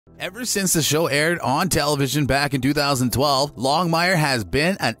Ever since the show aired on television back in 2012, Longmire has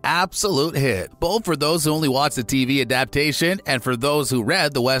been an absolute hit, both for those who only watched the TV adaptation and for those who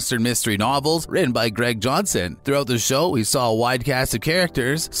read the Western mystery novels written by Greg Johnson. Throughout the show, we saw a wide cast of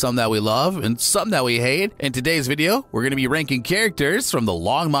characters, some that we love and some that we hate. In today's video, we're going to be ranking characters from the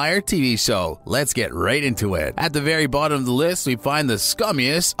Longmire TV show. Let's get right into it. At the very bottom of the list, we find the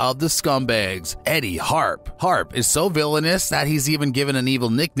scummiest of the scumbags, Eddie Harp. Harp is so villainous that he's even given an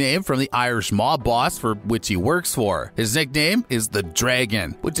evil nickname from the Irish mob boss for which he works for. His nickname is the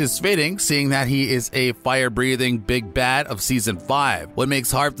Dragon, which is fitting seeing that he is a fire-breathing big bad of season 5. What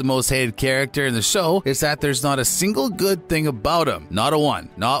makes Harp the most hated character in the show is that there's not a single good thing about him. Not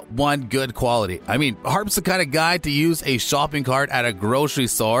one good quality. I mean, Harp's the kind of guy to use a shopping cart at a grocery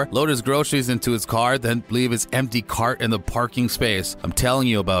store, load his groceries into his car, then leave his empty cart in the parking space. I'm telling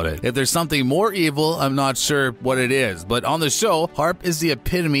you about it. If there's something more evil, I'm not sure what it is, but on the show, Harp is the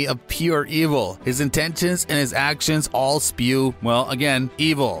epitome of pure evil. His intentions and his actions all spew, well, again,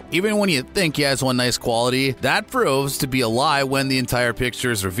 evil. Even when you think he has one nice quality, that proves to be a lie when the entire picture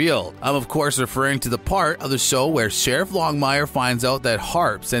is revealed. I'm of course referring to the part of the show where Sheriff Longmire finds out that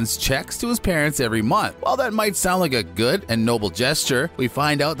Harp sends checks to his parents every month. While that might sound like a good and noble gesture, we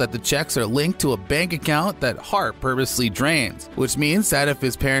find out that the checks are linked to a bank account that Harp purposely drains, which means that if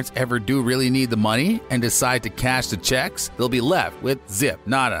his parents ever do really need the money and decide to cash the checks, they'll be left with zip,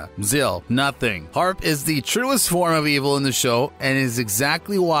 nada, zill, nothing. Harp is the truest form of evil in the show and is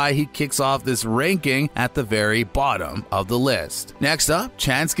exactly why he kicks off this ranking at the very bottom of the list. Next up,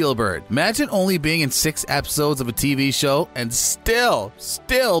 Chance Gilbert. Imagine only being in 6 episodes of a TV show and still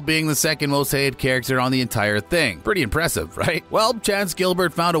being the second most hated character on the entire thing. Pretty impressive, right? Well, Chance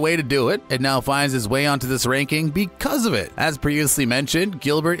Gilbert found a way to do it and now finds his way onto this ranking because of it. As previously mentioned,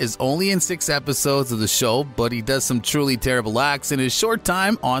 Gilbert is only in 6 episodes of the show, but he does some truly terrible acts in his short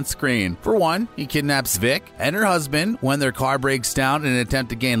time on screen. For one, he kidnaps Vic and her husband when their car breaks down in an attempt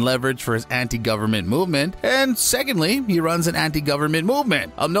to gain leverage for his anti-government movement. And secondly, he runs an anti-government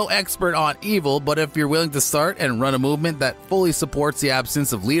movement. I'm no expert on evil, but if you're willing to start and run a movement that fully supports the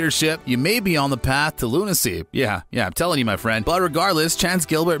absence of leadership, you may be on the path to lunacy. Yeah, I'm telling you, my friend. But regardless, Chance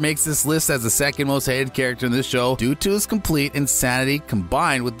Gilbert makes this list as the second most hated character in this show due to his complete insanity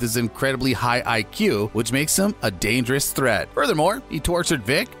combined with his incredibly high IQ, which makes him a dangerous threat. Furthermore, he tortured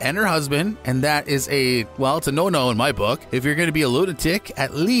Vic and her husband, and that is it's a no-no in my book. If you're going to be a lunatic,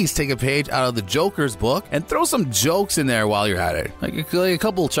 at least take a page out of the Joker's book and throw some jokes in there while you're at it. Like a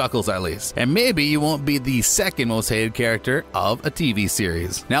couple chuckles at least. And maybe you won't be the second most hated character of a TV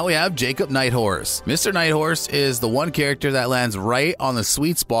series. Now we have Jacob Nighthorse. Mr. Nighthorse is the one character that lands right on the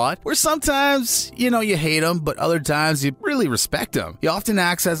sweet spot where sometimes, you hate him, but other times you really respect him. He often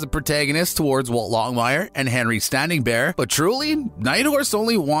acts as the protagonist towards Walt Longmire and Henry Standing Bear, but truly, Nighthorse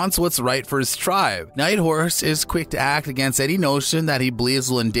only wants what's right for his tribe. Nighthorse is quick to act against any notion that he believes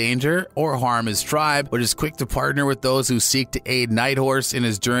will endanger or harm his tribe, but is quick to partner with those who seek to aid Nighthorse in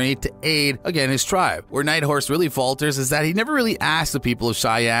his journey to aid, again, his tribe. Where Nighthorse really falters is that he never really asks the people of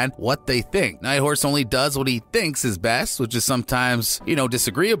Cheyenne what they think. Nighthorse only does what he thinks is best, which is sometimes,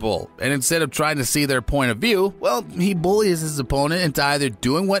 disagreeable. And instead of trying to see their point of view, well, he bullies his opponent into either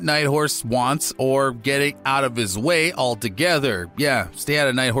doing what Nighthorse wants or getting out of his way altogether. Yeah, stay out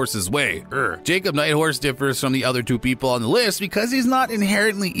of Nighthorse's way. Jacob Nighthorse differs from the other 2 people on the list because he's not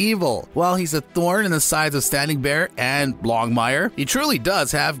inherently evil. While he's a thorn in the sides of Standing Bear and Longmire, he truly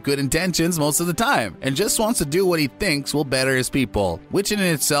does have good intentions most of the time and just wants to do what he thinks will better his people, which in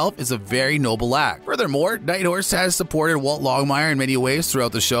itself is a very noble act. Furthermore, Nighthorse has supported Walt Longmire in many ways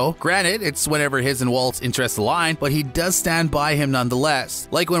throughout the show. Granted, it's whenever his and Walt's interests align, but he does stand by him nonetheless.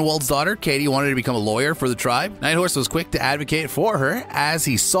 Like when Walt's daughter, Katie, wanted to become a lawyer for the tribe, Nighthorse was quick to advocate for her as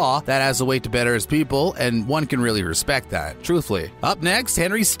he saw that as a way to better his people, and one can really respect that, truthfully. Up next,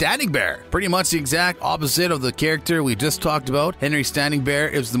 Henry Standing Bear. Pretty much the exact opposite of the character we just talked about, Henry Standing Bear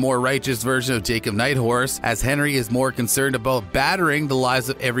is the more righteous version of Jacob Nighthorse, as Henry is more concerned about battering the lives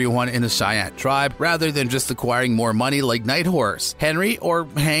of everyone in the Cheyenne tribe rather than just acquiring more money like Nighthorse. Henry, or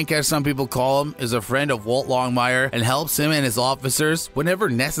Hank as some people call him, is a friend of Walt Longmire and helps him and his officers whenever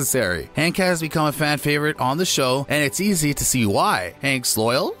necessary. Hank has become a fan favorite on the show, and it's easy to see why. Hank's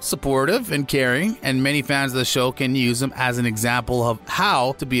loyal, supportive, and caring, and many fans of the show can use him as an example of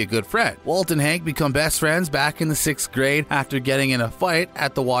how to be a good friend. Walt and Hank become best friends back in the 6th grade after getting in a fight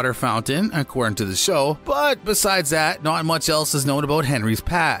at the water fountain, according to the show, but besides that, not much else is known about Henry's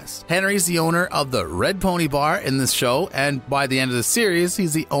past. Henry's the owner of the Red Pony Bar in this show, and by the end of the series,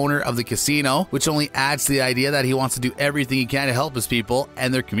 he's the owner of the casino, which only adds to the idea that he wants to do everything he can to help his people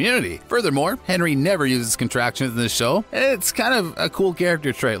and their community. Furthermore, Henry never uses contractions in the show, and it's kind of a cool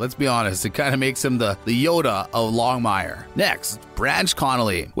character trait, let's be honest. It kind of makes him the Yoda of Longmire. Next, Branch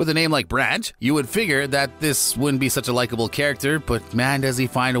Connolly. With a name like Branch, you would figure that this wouldn't be such a likable character, but man, does he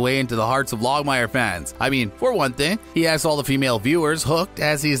find a way into the hearts of Longmire fans. I mean, for one thing, he has all the female viewers hooked,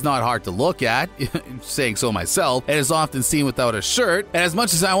 as he's not hard to look at, saying so myself, and is often seen without a shirt. And as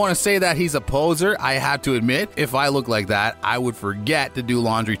much as I want to say that he's a poser, I have to admit, if I look like that, I would forget to do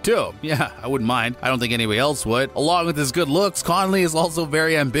laundry too. Yeah, I wouldn't mind. I don't think anybody else would. Along with his good looks, Connolly is also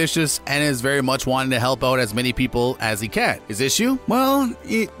very ambitious and is very much wanting to help out as many people as he can. His issue? Well,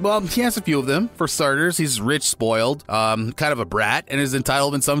 he has a few of them. For starters, he's rich, spoiled, kind of a brat, and his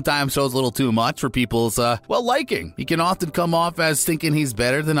entitlement sometimes shows a little too much for people's, liking. He can often come off as thinking he's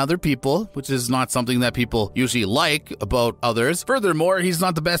better than other people, which is not something that people usually like about others. Furthermore, he's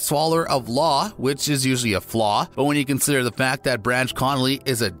not the best follower of law, which is usually a flaw, but when you consider the fact that Branch Connolly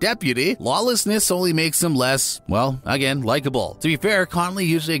is a deputy, lawlessness only makes him less, again, likable. To be fair, Connolly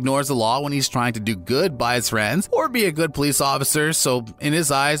usually ignores the law when he's trying to do good by his friends or be a good police officer, so in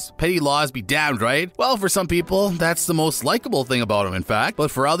his eyes, petty laws be damned, right? Well, for some people, that's the most likable thing about him, in fact,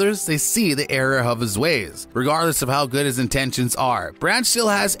 but for others, they see the error of his ways. Regardless of how good his intentions are, Branch still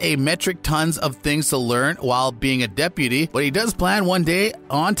has a metric tons of things to learn while being a deputy, but he does plan one day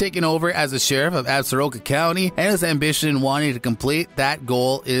on taking over as the sheriff of Absaroka County, and his ambition in wanting to complete that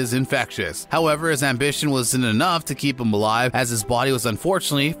goal is infectious. However, his ambition wasn't enough to keep him alive, as his body was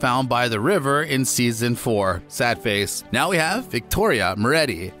unfortunately found by the river in season 4. Sad face. Now we have Victoria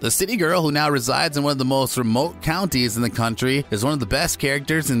Moretti. The city girl who now resides in one of the most remote counties in the country is one of the best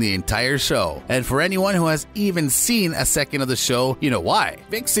characters in the entire show. And for anyone who has even seen a second of the show, you know why.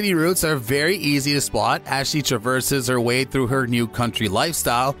 Vic's city roots are very easy to spot as she traverses her way through her new country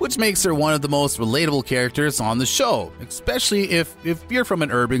lifestyle, which makes her one of the most relatable characters on the show, especially if you're from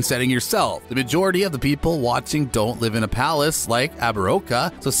an urban setting yourself. The majority of the people watching don't live in a palace like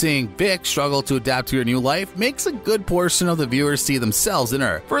Abaroka, so seeing Vic struggle to adapt to her new life makes a good portion of the viewers see themselves in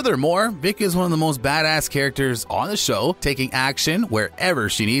her. Furthermore, Vic is one of the most badass characters on the show, taking action wherever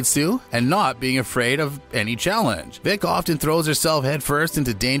she needs to and not being afraid of any challenge. Vic often throws herself headfirst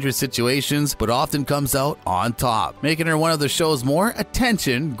into dangerous situations, but often comes out on top, making her one of the show's more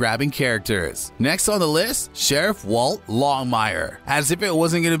attention-grabbing characters. Next on the list, Sheriff Walt Longmire. As if it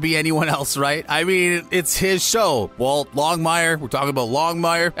wasn't going to be anyone else, right? I mean, it's his show. Walt Longmire, we're talking about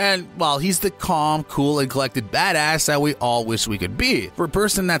Longmire, and, well, he's the calm, cool, and collected badass that we all wish we could be. For a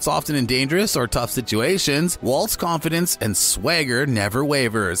person that's often in dangerous or tough situations, Walt's confidence and swagger never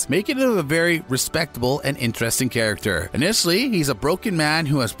wavers, making him a very respectable and interesting character. Initially, he's a broken man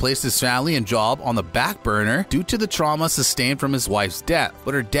who has placed his family and job on the back burner due to the trauma sustained from his wife's death,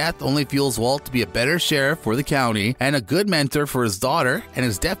 but her death only fuels Walt to be a better sheriff for the county and a good mentor for his daughter and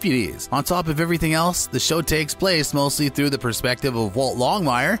his deputies. On top of everything else, the show takes place mostly through the perspective of Walt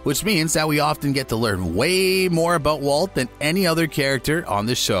Longmire, which means that we often get to learn way more about Walt than any other character on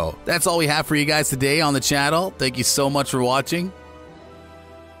the show. That's all we have for you guys today on the channel. Thank you so much for watching.